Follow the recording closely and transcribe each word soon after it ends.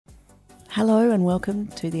Hello and welcome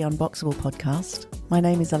to the Unboxable podcast. My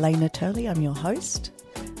name is Alena Turley, I'm your host.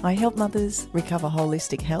 I help mothers recover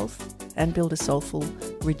holistic health and build a soulful,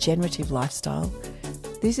 regenerative lifestyle.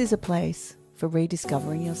 This is a place for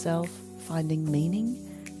rediscovering yourself, finding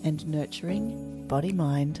meaning and nurturing body,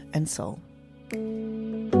 mind and soul.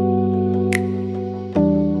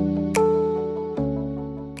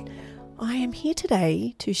 I am here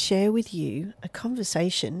today to share with you a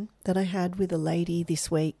conversation that I had with a lady this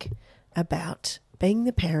week about being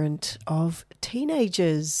the parent of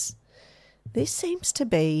teenagers. This seems to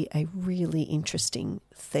be a really interesting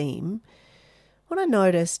theme. What I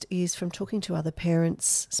noticed is from talking to other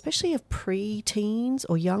parents, especially of pre-teens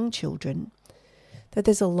or young children, that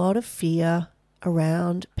there's a lot of fear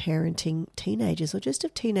around parenting teenagers or just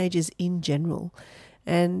of teenagers in general.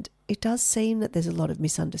 And it does seem that there's a lot of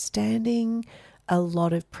misunderstanding, a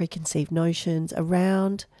lot of preconceived notions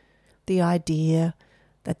around the idea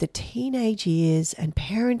that the teenage years and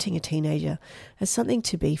parenting a teenager is something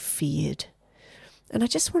to be feared. And I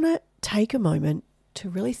just want to take a moment to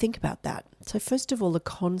really think about that. So first of all, the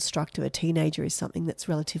construct of a teenager is something that's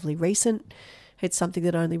relatively recent. It's something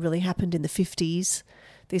that only really happened in the 50s.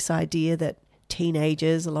 This idea that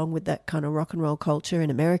teenagers, along with that kind of rock and roll culture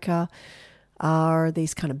in America, are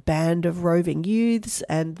these kind of band of roving youths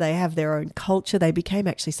and they have their own culture. They became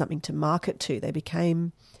actually something to market to. They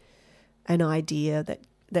became an idea that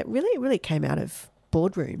really came out of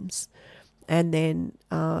boardrooms, and then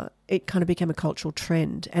it kind of became a cultural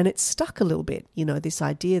trend, and it stuck a little bit, this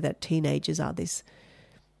idea that teenagers are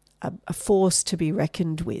a force to be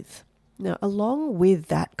reckoned with. Now, along with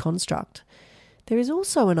that construct, there is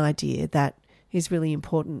also an idea that is really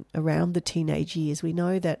important around the teenage years. We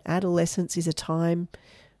know that adolescence is a time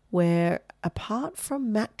where, apart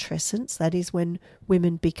from matrescence, that is when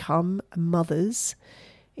women become mothers,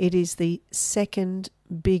 it is the second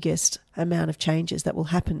biggest amount of changes that will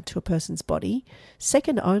happen to a person's body,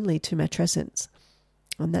 second only to matrescence.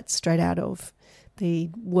 And that's straight out of the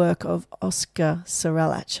work of Oscar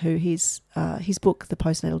Sirleach, who his book, The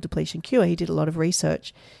Postnatal Depletion Cure, he did a lot of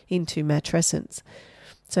research into matrescence.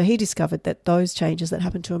 So he discovered that those changes that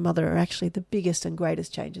happen to a mother are actually the biggest and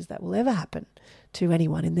greatest changes that will ever happen to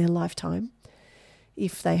anyone in their lifetime,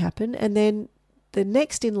 if they happen. And then the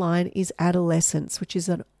next in line is adolescence, which is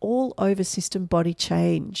an all-over system body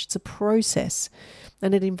change. It's a process,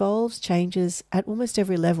 and it involves changes at almost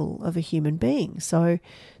every level of a human being. So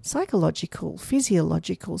psychological,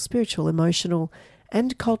 physiological, spiritual, emotional,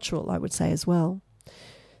 and cultural, I would say as well.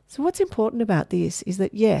 So what's important about this is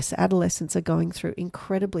that, yes, adolescents are going through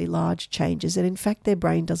incredibly large changes, and in fact their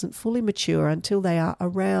brain doesn't fully mature until they are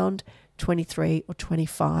around 23 or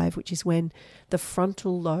 25, which is when the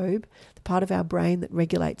frontal lobe, the part of our brain that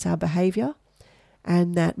regulates our behavior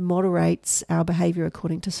and that moderates our behavior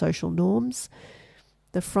according to social norms,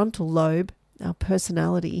 the frontal lobe, our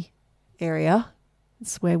personality area,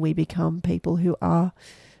 it's where we become people who are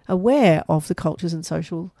aware of the cultures and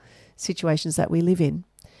social situations that we live in.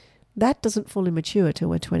 That doesn't fully mature till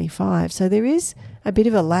we're 25. So there is a bit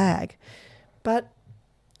of a lag. But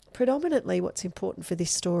predominantly what's important for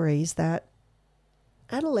this story is that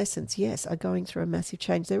adolescents, yes, are going through a massive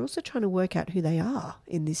change. They're also trying to work out who they are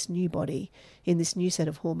in this new body, in this new set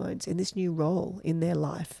of hormones, in this new role in their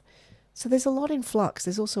life. So there's a lot in flux.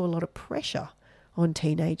 There's also a lot of pressure on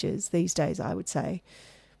teenagers these days, I would say.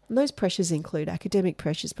 And those pressures include academic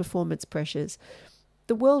pressures, performance pressures.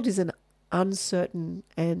 The world is an uncertain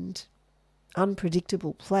and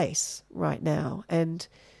unpredictable place right now, and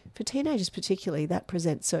for teenagers particularly, that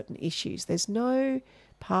presents certain issues. There's no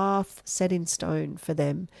path set in stone for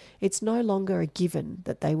them. It's no longer a given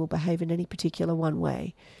that they will behave in any particular one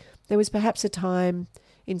way. There was perhaps a time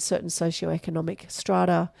in certain socioeconomic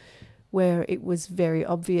strata where it was very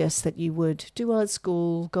obvious that you would do well at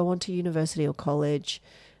school, go on to university or college,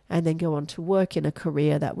 and then go on to work in a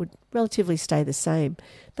career that would relatively stay the same.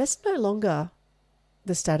 That's no longer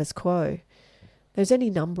the status quo. There's any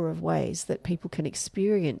number of ways that people can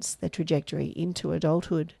experience their trajectory into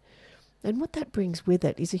adulthood. And what that brings with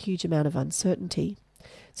it is a huge amount of uncertainty.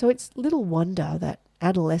 So it's little wonder that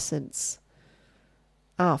adolescents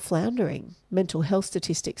are floundering. Mental health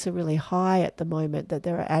statistics are really high at the moment, that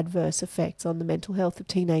there are adverse effects on the mental health of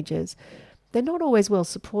teenagers. They're not always well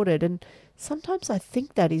supported, and sometimes I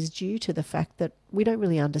think that is due to the fact that we don't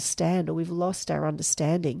really understand, or we've lost our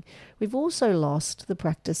understanding. We've also lost the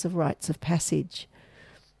practice of rites of passage.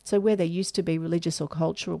 So where there used to be religious or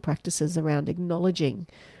cultural practices around acknowledging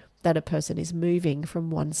that a person is moving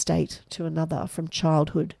from one state to another, from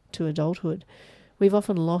childhood to adulthood, we've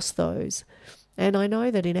often lost those. And I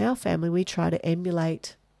know that in our family we try to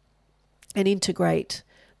emulate and integrate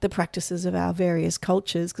the practices of our various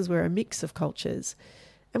cultures, because we're a mix of cultures.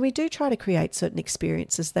 And we do try to create certain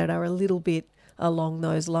experiences that are a little bit along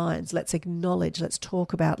those lines. Let's acknowledge, let's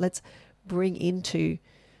talk about, let's bring into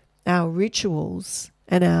our rituals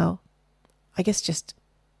and our, I guess, just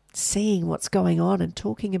seeing what's going on and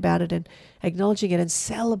talking about it and acknowledging it and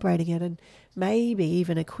celebrating it, and maybe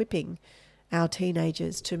even equipping our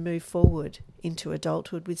teenagers to move forward into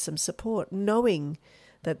adulthood with some support, knowing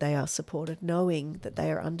that they are supported, knowing that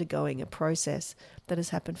they are undergoing a process that has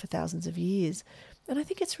happened for thousands of years. And I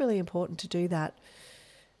think it's really important to do that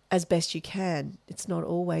as best you can. It's not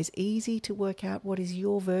always easy to work out what is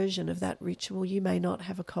your version of that ritual. You may not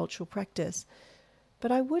have a cultural practice.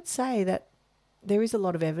 But I would say that there is a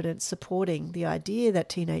lot of evidence supporting the idea that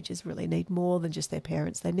teenagers really need more than just their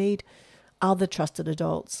parents. They need other trusted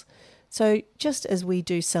adults. So just as we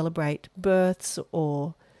do celebrate births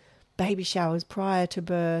or baby showers prior to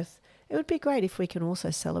birth, it would be great if we can also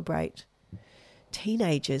celebrate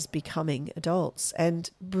teenagers becoming adults and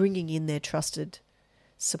bringing in their trusted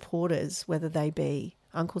supporters, whether they be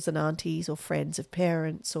uncles and aunties or friends of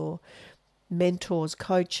parents or mentors,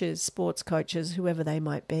 coaches, sports coaches, whoever they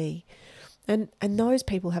might be. And those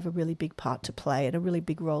people have a really big part to play and a really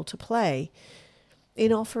big role to play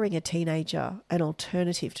in offering a teenager an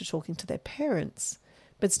alternative to talking to their parents,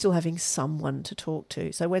 but still having someone to talk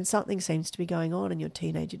to. So when something seems to be going on and your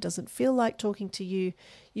teenager doesn't feel like talking to you,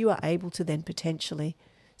 you are able to then potentially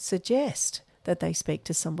suggest that they speak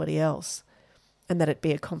to somebody else and that it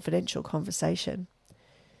be a confidential conversation.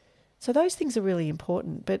 So those things are really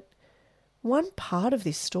important. But one part of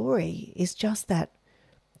this story is just that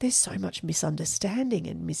there's so much misunderstanding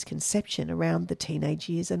and misconception around the teenage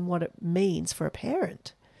years and what it means for a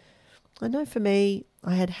parent. I know for me,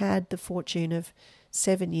 I had the fortune of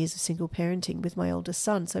 7 years of single parenting with my oldest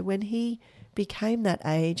son. So when he became that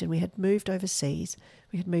age and we had moved overseas,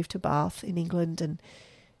 we had moved to Bath in England, and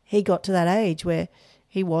he got to that age where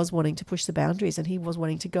he was wanting to push the boundaries and he was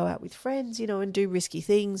wanting to go out with friends, and do risky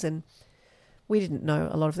things. And we didn't know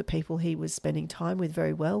a lot of the people he was spending time with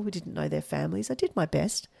very well. We didn't know their families. I did my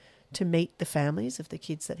best to meet the families of the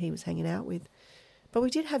kids that he was hanging out with. But we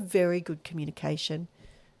did have very good communication.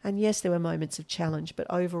 And yes, there were moments of challenge, but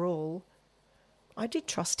overall, I did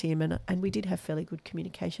trust him and we did have fairly good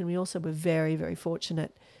communication. We also were very, very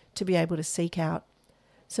fortunate to be able to seek out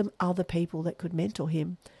some other people that could mentor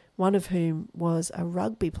him, one of whom was a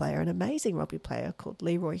rugby player, an amazing rugby player called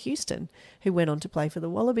Leroy Houston, who went on to play for the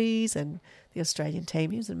Wallabies and the Australian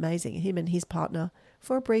team. He was amazing. Him and his partner,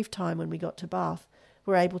 for a brief time when we got to Bath,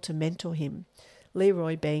 were able to mentor him.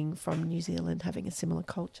 Leroy, being from New Zealand, having a similar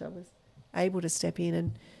culture, was able to step in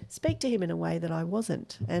and speak to him in a way that I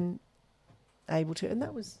wasn't, and able to, and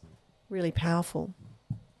that was really powerful.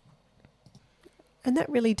 And that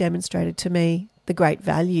really demonstrated to me the great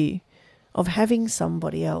value of having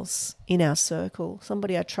somebody else in our circle,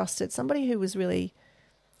 somebody I trusted, somebody who was really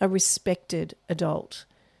a respected adult,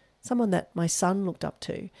 someone that my son looked up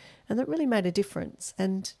to, and that really made a difference.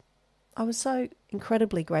 And I was so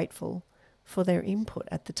incredibly grateful for their input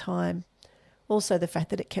at the time. Also the fact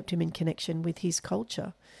that it kept him in connection with his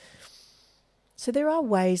culture. So there are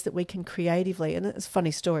ways that we can creatively, and it's a funny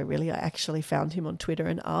story really, I actually found him on Twitter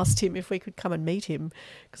and asked him if we could come and meet him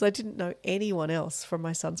because I didn't know anyone else from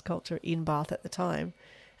my son's culture in Bath at the time.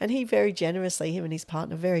 And he very generously, him and his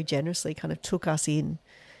partner very generously kind of took us in,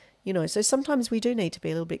 so sometimes we do need to be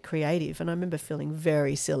a little bit creative. And I remember feeling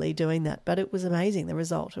very silly doing that, but it was amazing, the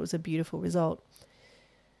result. It was a beautiful result.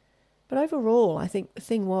 But overall, I think the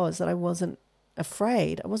thing was that I wasn't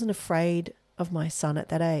afraid. I wasn't afraid of my son at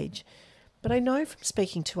that age. But I know from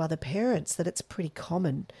speaking to other parents that it's pretty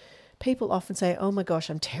common. People often say, oh my gosh,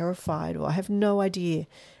 I'm terrified, or I have no idea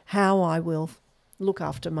how I will look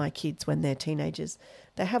after my kids when they're teenagers.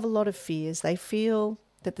 They have a lot of fears. They feel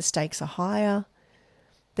that the stakes are higher.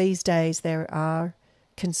 These days there are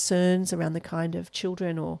concerns around the kind of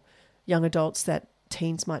children or young adults that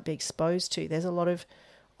teens might be exposed to. There's a lot of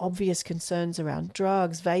obvious concerns around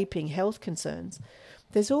drugs, vaping, health concerns.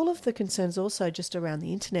 There's all of the concerns also just around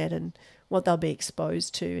the internet and what they'll be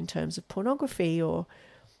exposed to in terms of pornography or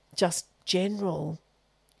just general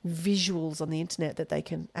visuals on the internet that they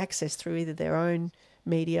can access through either their own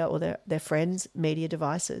media or their friends' media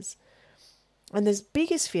devices. And the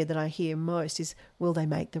biggest fear that I hear most is, will they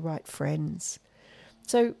make the right friends?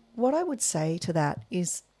 So what I would say to that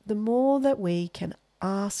is the more that we can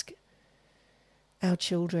ask our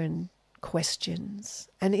children questions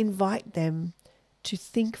and invite them to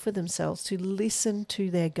think for themselves, to listen to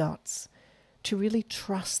their guts, to really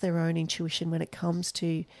trust their own intuition when it comes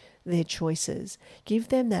to their choices. Give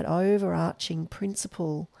them that overarching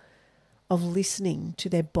principle of listening to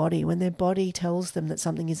their body. When their body tells them that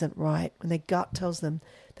something isn't right, when their gut tells them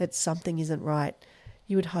that something isn't right,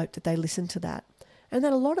 you would hope that they listen to that. And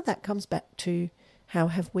then a lot of that comes back to how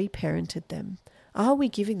have we parented them? Are we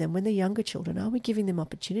giving them, when they're younger children, are we giving them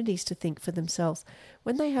opportunities to think for themselves?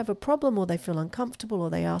 When they have a problem or they feel uncomfortable or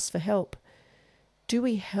they ask for help, do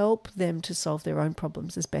we help them to solve their own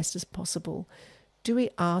problems as best as possible? Do we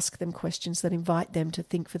ask them questions that invite them to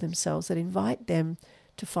think for themselves, that invite them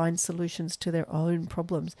to find solutions to their own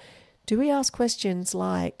problems? Do we ask questions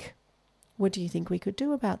like, what do you think we could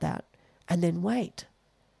do about that? And then wait,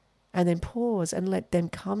 and then pause and let them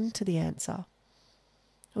come to the answer.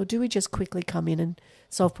 Or do we just quickly come in and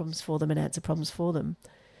solve problems for them and answer problems for them?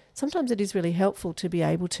 Sometimes it is really helpful to be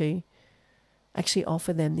able to actually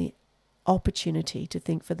offer them the opportunity to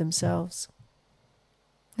think for themselves.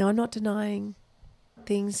 Now, I'm not denying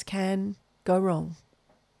things can go wrong.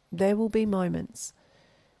 There will be moments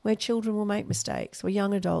where children will make mistakes, where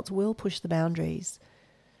young adults will push the boundaries.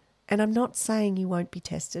 And I'm not saying you won't be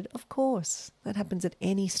tested. Of course, that happens at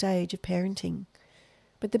any stage of parenting.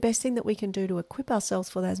 But the best thing that we can do to equip ourselves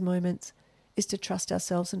for those moments is to trust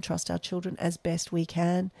ourselves and trust our children as best we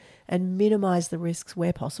can and minimize the risks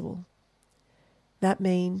where possible. That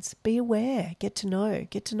means be aware, get to know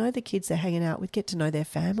the kids they're hanging out with, get to know their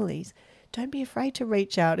families. Don't be afraid to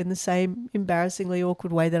reach out in the same embarrassingly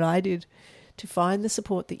awkward way that I did to find the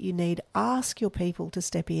support that you need. Ask your people to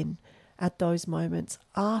step in at those moments.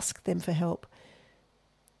 Ask them for help.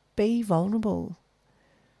 Be vulnerable.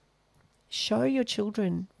 Show your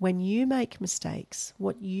children when you make mistakes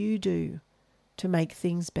what you do to make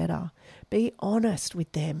things better. Be honest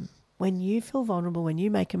with them when you feel vulnerable, when you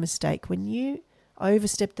make a mistake, when you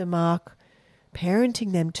overstep the mark,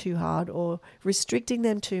 parenting them too hard or restricting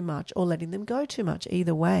them too much or letting them go too much.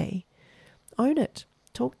 Either way, own it.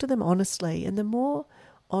 Talk to them honestly. And the more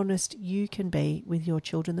honest you can be with your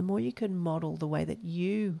children, the more you can model the way that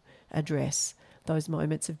you address those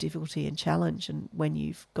moments of difficulty and challenge and when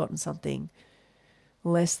you've gotten something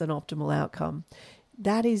less than optimal outcome.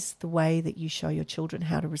 That is the way that you show your children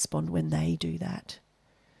how to respond when they do that.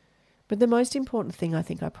 But the most important thing I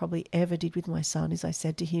think I probably ever did with my son is I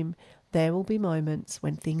said to him, there will be moments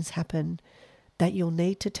when things happen that you'll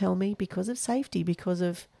need to tell me because of safety, because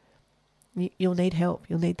of you'll need help.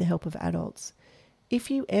 You'll need the help of adults. If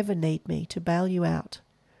you ever need me to bail you out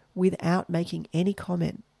without making any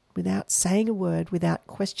comment, without saying a word, without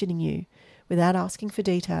questioning you, without asking for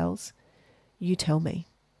details, you tell me.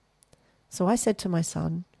 So I said to my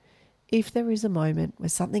son, if there is a moment where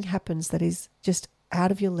something happens that is just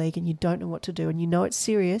out of your league and you don't know what to do and you know it's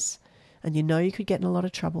serious and you know you could get in a lot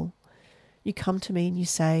of trouble, you come to me and you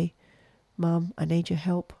say, Mum, I need your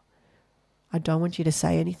help. I don't want you to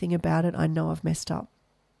say anything about it. I know I've messed up,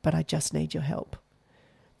 but I just need your help.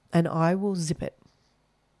 And I will zip it.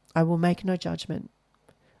 I will make no judgment.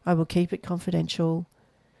 I will keep it confidential.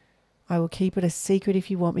 I will keep it a secret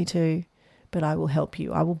if you want me to, but I will help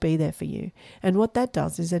you. I will be there for you. And what that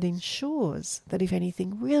does is it ensures that if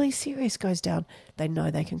anything really serious goes down, they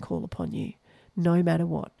know they can call upon you, no matter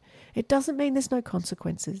what. It doesn't mean there's no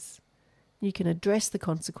consequences. You can address the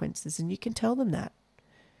consequences and you can tell them that.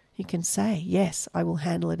 You can say, yes, I will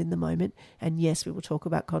handle it in the moment, and yes, we will talk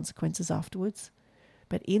about consequences afterwards.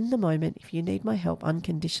 But in the moment, if you need my help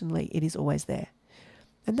unconditionally, it is always there.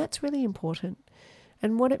 And that's really important.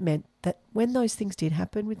 And what it meant that when those things did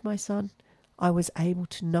happen with my son, I was able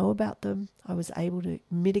to know about them. I was able to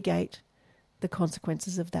mitigate the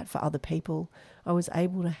consequences of that for other people. I was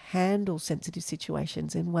able to handle sensitive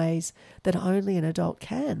situations in ways that only an adult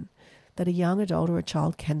can, that a young adult or a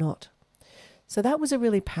child cannot. So that was a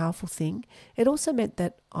really powerful thing. It also meant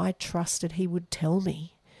that I trusted he would tell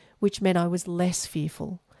me, which meant I was less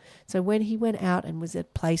fearful. So when he went out and was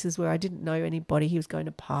at places where I didn't know anybody, he was going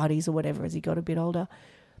to parties or whatever as he got a bit older,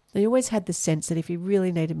 I always had the sense that if he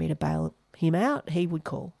really needed me to bail him out, he would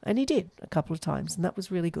call. And he did a couple of times, and that was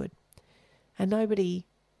really good. And nobody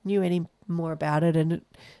knew any more about it, and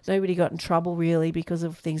nobody got in trouble really because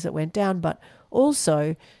of things that went down, but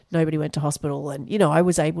also nobody went to hospital. And, you know, I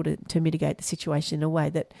was able to mitigate the situation in a way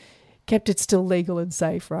that kept it still legal and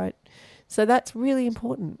safe, right? So that's really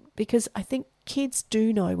important because I think kids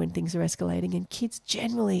do know when things are escalating, and kids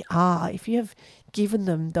generally are. If you have given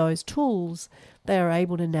them those tools, they are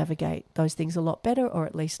able to navigate those things a lot better, or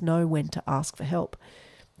at least know when to ask for help.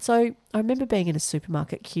 So I remember being in a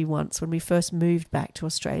supermarket queue once when we first moved back to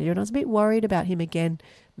Australia, and I was a bit worried about him again,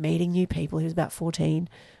 meeting new people. He was about 14.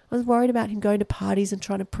 I was worried about him going to parties and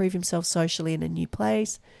trying to prove himself socially in a new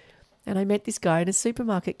place. And I met this guy in a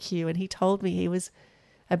supermarket queue, and he told me he was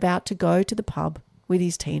about to go to the pub with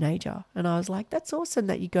his teenager. And I was like, that's awesome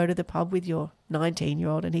that you go to the pub with your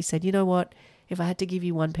 19-year-old. And he said, you know what? If I had to give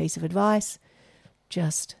you one piece of advice,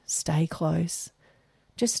 just stay close.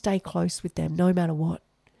 Just stay close with them no matter what.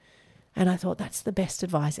 And I thought that's the best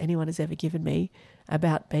advice anyone has ever given me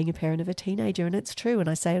about being a parent of a teenager. And it's true. And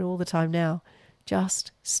I say it all the time now.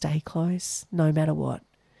 Just stay close no matter what.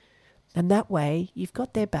 And that way you've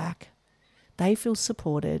got their back. They feel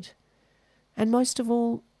supported. And most of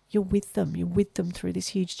all, you're with them. You're with them through this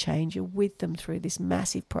huge change. You're with them through this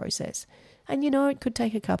massive process. And it could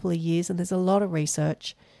take a couple of years, and there's a lot of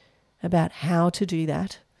research about how to do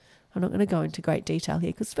that. I'm not going to go into great detail here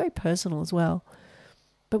because it's very personal as well.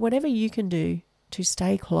 But whatever you can do to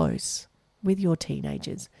stay close with your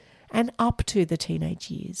teenagers and up to the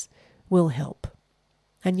teenage years will help.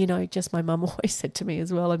 And, just my mum always said to me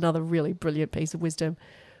as well, another really brilliant piece of wisdom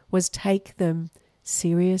was take them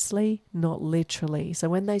seriously, not literally. So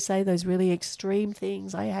when they say those really extreme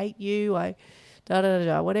things, I hate you,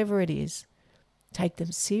 whatever it is, take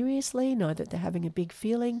them seriously, know that they're having a big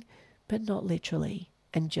feeling, but not literally,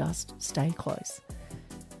 and just stay close.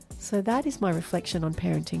 So that is my reflection on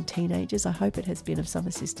parenting teenagers. I hope it has been of some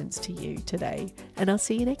assistance to you today, and I'll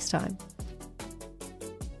see you next time.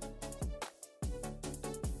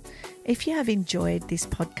 If you have enjoyed this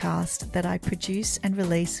podcast that I produce and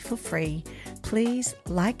release for free, please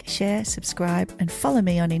like, share, subscribe, and follow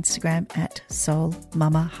me on Instagram at Soul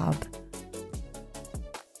Mama Hub.